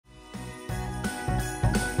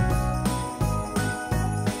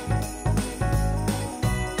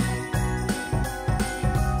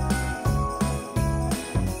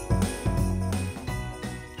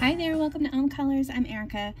Colors. I'm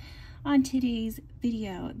Erica. On today's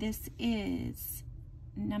video, this is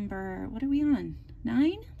number, what are we on?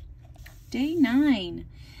 9? Day 9.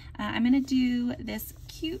 I'm going to do this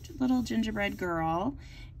cute little gingerbread girl,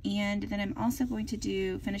 and then I'm also going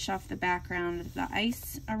to finish off the background with the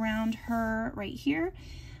ice around her right here.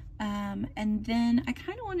 And then I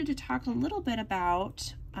kind of wanted to talk a little bit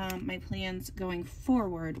about my plans going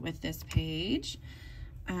forward with this page.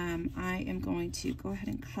 I am going to go ahead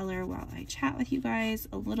and color while I chat with you guys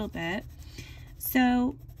a little bit.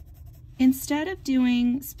 So instead of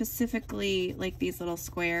doing specifically like these little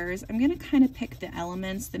squares, I'm going to kind of pick the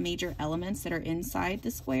elements, the major elements that are inside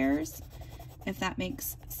the squares, if that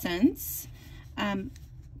makes sense. My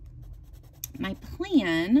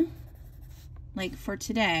plan, like for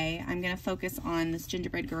today, I'm going to focus on this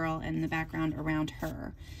gingerbread girl and the background around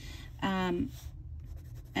her. And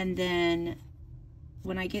then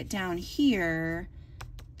when I get down here,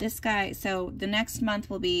 this guy, so the next month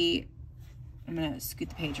will be, I'm going to scoot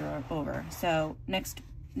the page over. So next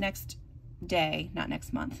day, not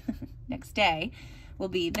next month, next day will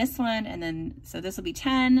be this one. And then, so this will be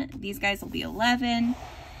 10. These guys will be 11.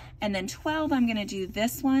 And then 12, I'm going to do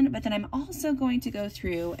this one. But then I'm also going to go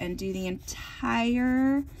through and do the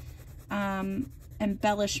entire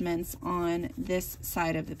embellishments on this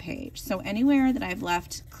side of the page. So anywhere that I've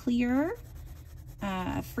left clear,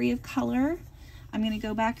 free of color, I'm going to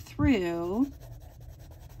go back through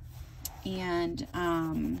and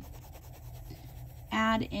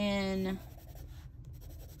add in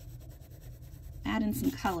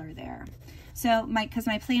some color there. So because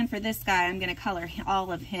my plan for this guy, I'm going to color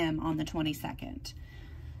all of him on the 22nd.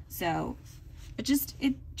 So it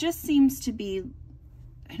just seems to be,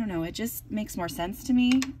 I don't know, it just makes more sense to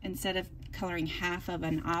me. Instead of coloring half of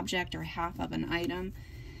an object or half of an item,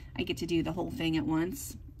 I get to do the whole thing at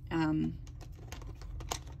once.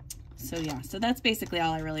 So yeah, so that's basically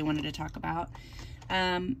all I really wanted to talk about.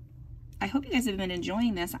 I hope you guys have been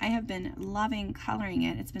enjoying this. I have been loving coloring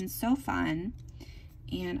it. It's been so fun,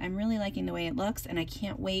 and I'm really liking the way it looks, and I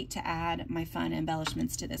can't wait to add my fun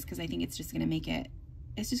embellishments to this because I think it's just going to make it,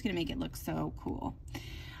 look so cool.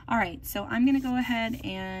 All right, so I'm going to go ahead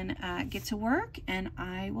and get to work, and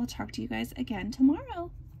I will talk to you guys again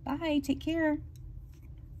tomorrow. Bye, take care.